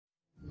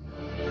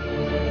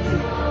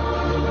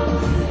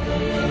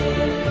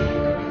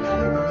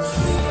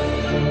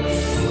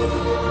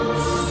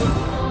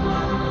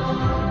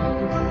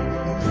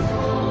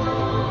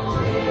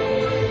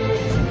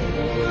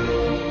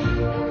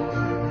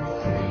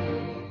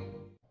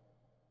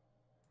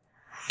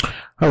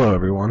Hello,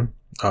 everyone.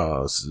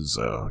 This is,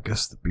 I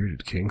guess, the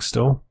Bearded King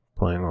still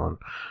playing on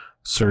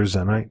Sir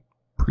Zenite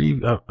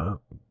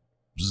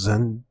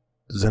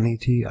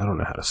Zenity. I don't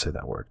know how to say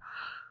that word,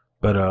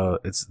 but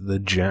it's the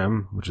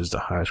gem, which is the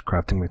highest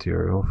crafting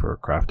material for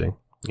crafting.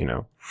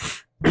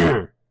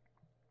 And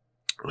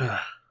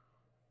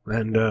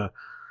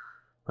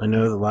I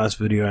know the last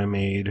video I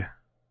made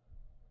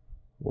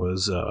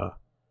was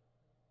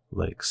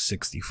like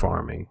 60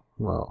 farming.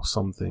 Well,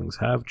 some things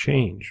have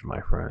changed,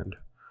 my friend.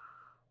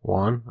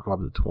 I'm up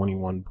to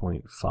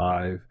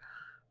 21.5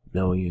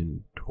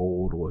 million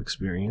total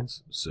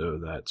experience, so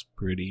that's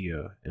pretty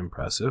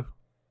impressive.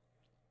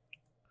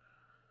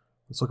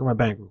 Let's look at my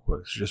bank real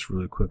quick. It's just a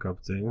really quick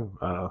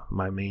update.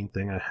 My main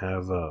thing, I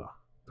have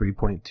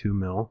 3.2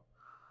 mil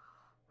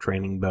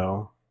training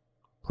bell,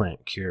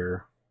 plant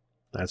cure.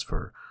 That's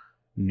for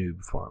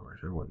noob farmers.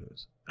 Everyone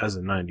knows. As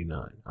a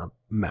 99, I'm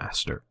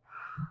master.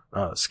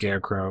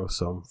 Scarecrow,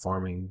 some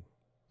farming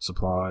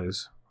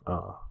supplies.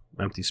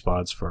 Empty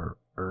spots for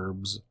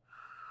herbs.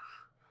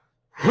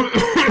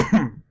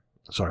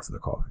 Sorry for the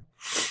coughing.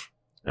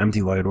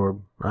 Empty light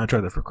orb. I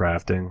tried that for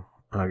crafting.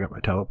 I got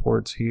my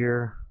teleports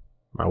here.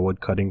 My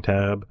wood cutting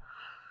tab,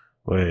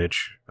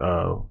 which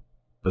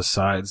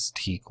besides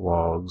teak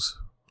logs,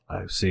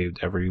 I've saved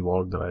every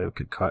log that I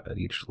could cut at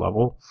each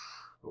level.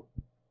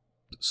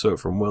 So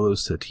from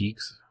willows to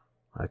teaks,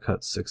 I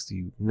cut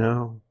 60.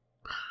 No,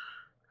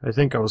 I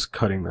think I was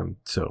cutting them.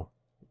 So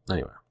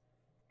anyway.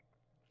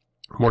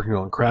 I'm working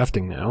on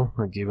crafting now.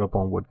 I gave up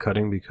on wood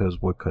cutting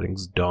because wood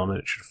cutting's dumb and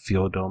it should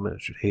feel dumb and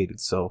it should hate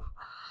itself.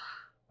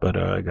 But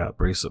I got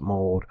bracelet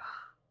mold,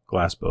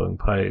 glass bowing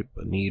pipe,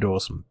 a needle,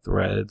 some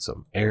thread,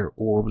 some air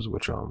orbs,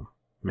 which I'm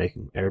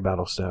making air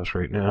battle staffs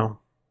right now.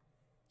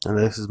 And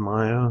this is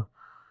my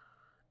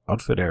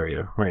outfit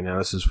area. Right now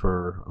this is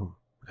for,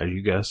 as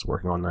you guessed,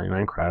 working on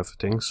 99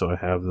 crafting. So I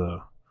have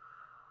the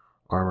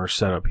armor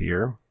set up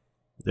here.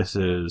 This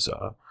is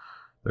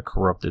the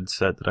corrupted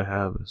set that I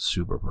have is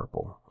super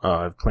purple.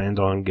 I've planned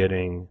on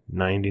getting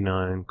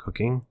 99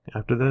 cooking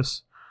after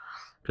this,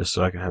 just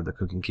so I can have the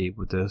cooking cape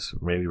with this.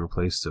 Maybe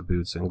replace the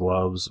boots and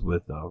gloves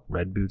with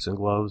red boots and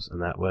gloves,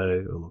 and that way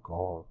it'll look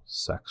all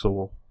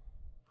sexual.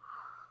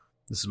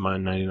 This is my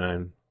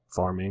 99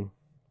 farming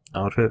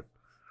outfit,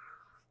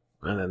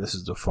 and then this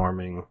is the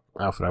farming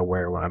outfit I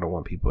wear when I don't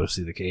want people to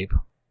see the cape.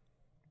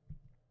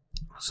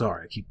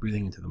 Sorry, I keep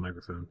breathing into the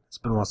microphone. It's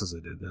been a while since I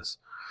did this.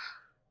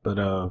 But,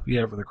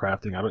 yeah, for the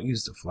crafting, I don't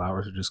use the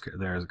flowers. They're just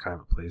there as a kind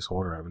of a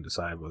placeholder. I haven't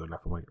decided whether or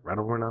not I want to get rid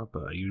of them or not,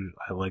 but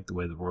I like the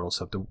way the Royal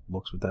Scepter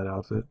looks with that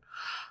outfit.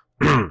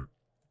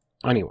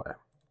 Anyway,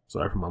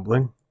 sorry for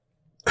mumbling.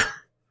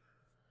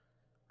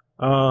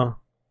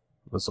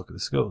 Let's look at the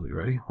skills. You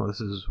ready? Well,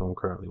 this is what I'm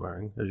currently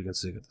wearing. As you can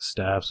see, I got the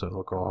staff, so I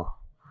look all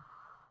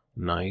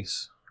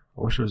nice.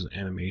 I wish there was an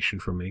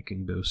animation for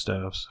making bow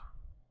staffs.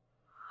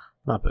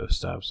 Not bow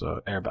staffs,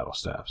 air battle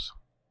staffs.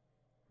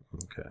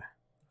 Okay.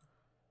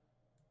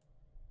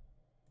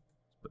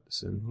 Put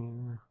this in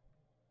here.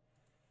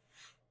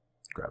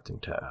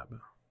 Crafting tab.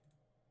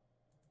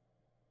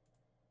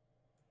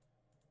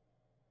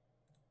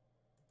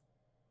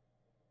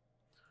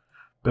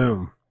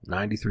 Boom.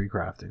 93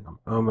 crafting. I'm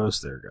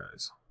almost there,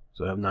 guys.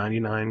 So I have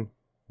 99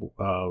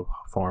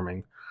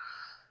 farming,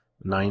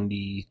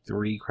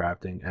 93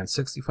 crafting, and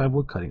 65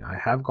 wood cutting. I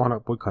have gone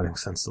up wood cutting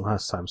since the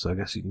last time, so I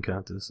guess you can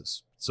count this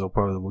as still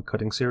part of the wood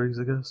cutting series,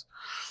 I guess.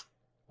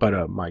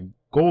 But my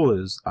goal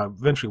is, I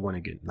eventually want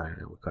to get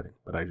 99 wood cutting,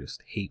 but I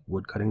just hate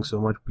wood cutting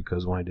so much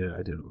because when I did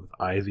it with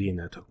Ivy, and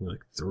that took me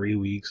like 3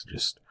 weeks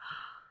just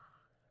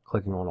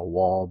clicking on a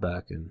wall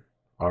back in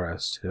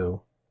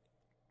RS2.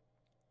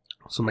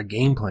 So my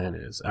game plan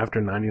is,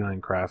 after 99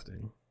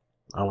 crafting,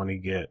 I want to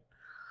get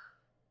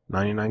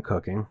 99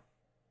 cooking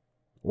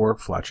or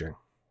fletching,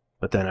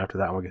 but then after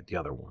that I want to get the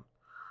other one.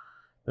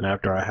 Then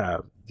after I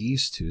have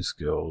these two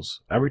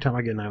skills, every time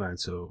I get 99,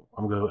 so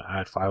I'm going to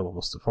add 5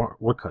 levels to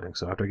wood cutting.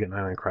 So after I get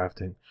 99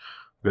 crafting,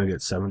 I'm going to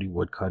get 70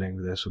 wood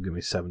cutting. This will give me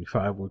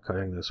 75 wood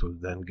cutting. This will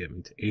then get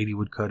me to 80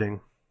 wood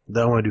cutting.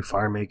 Then I want to do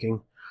fire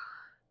making,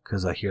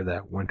 because I hear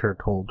that Winter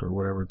Told, or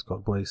whatever it's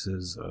called, place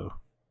is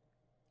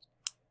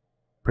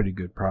pretty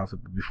good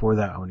profit. But before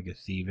that, I want to get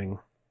thieving.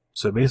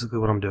 So basically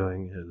what I'm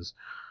doing is,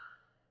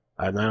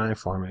 I have 99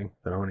 farming,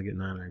 then I want to get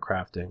 99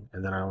 crafting,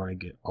 and then I want to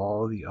get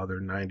all the other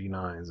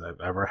 99s I've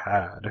ever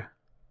had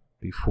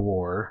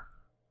before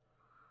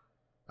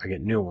I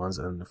get new ones.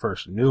 And the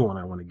first new one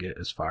I want to get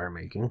is fire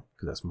making,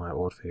 because that's my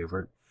old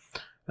favorite.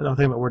 And I'll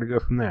think about where to go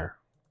from there.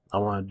 I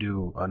want to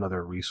do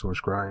another resource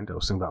grind. I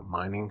was thinking about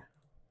mining.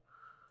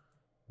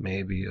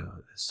 Maybe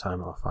this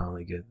time I'll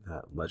finally get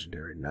that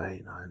legendary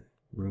 99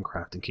 rune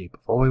crafting cape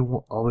I've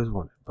always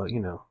wanted, but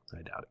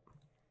I doubt it.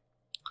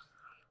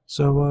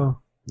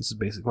 So, this is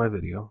basically my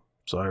video.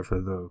 Sorry for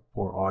the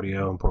poor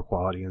audio and poor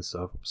quality and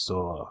stuff. I'm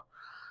still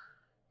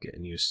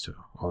getting used to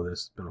all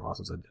this. It's been a while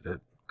since I did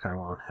it. Kind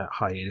of on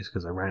hiatus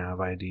because I ran out of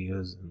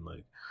ideas, and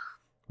like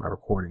my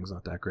recording's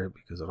not that great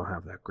because I don't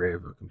have that great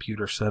of a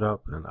computer set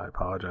up, and I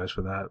apologize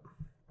for that.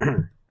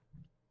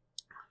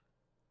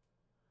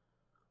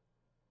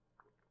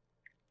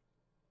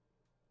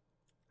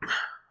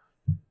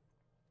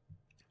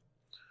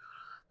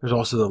 There's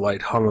also the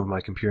light hum of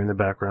my computer in the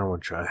background,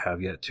 which I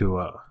have yet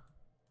to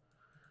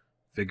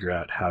figure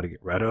out how to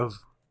get rid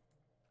of.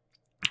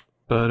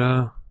 But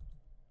I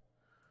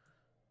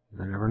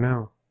never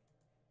know.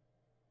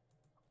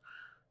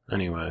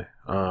 Anyway,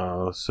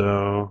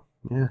 so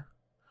yeah,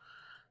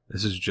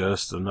 this is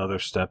just another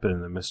step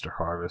in the Mr.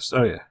 Harvest.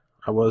 Oh yeah,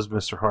 I was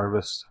Mr.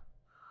 Harvest.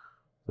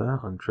 The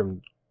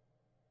untrimmed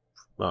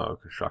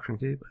construction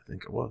cape, I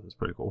think it was. It's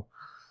pretty cool.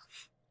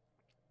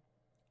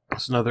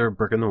 It's another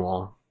brick in the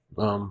wall.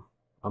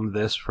 I'm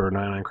this for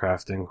 99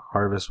 crafting.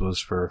 Harvest was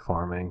for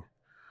farming.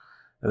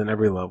 And then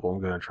every level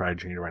I'm going to try to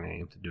change my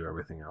name to do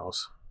everything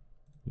else.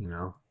 You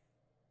know?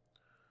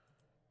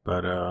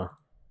 But,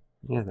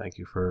 yeah, thank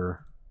you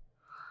for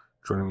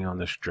joining me on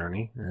this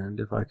journey. And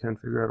if I can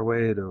figure out a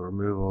way to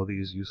remove all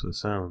these useless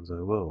sounds, I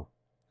will.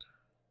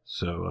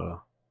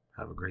 So,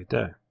 have a great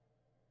day.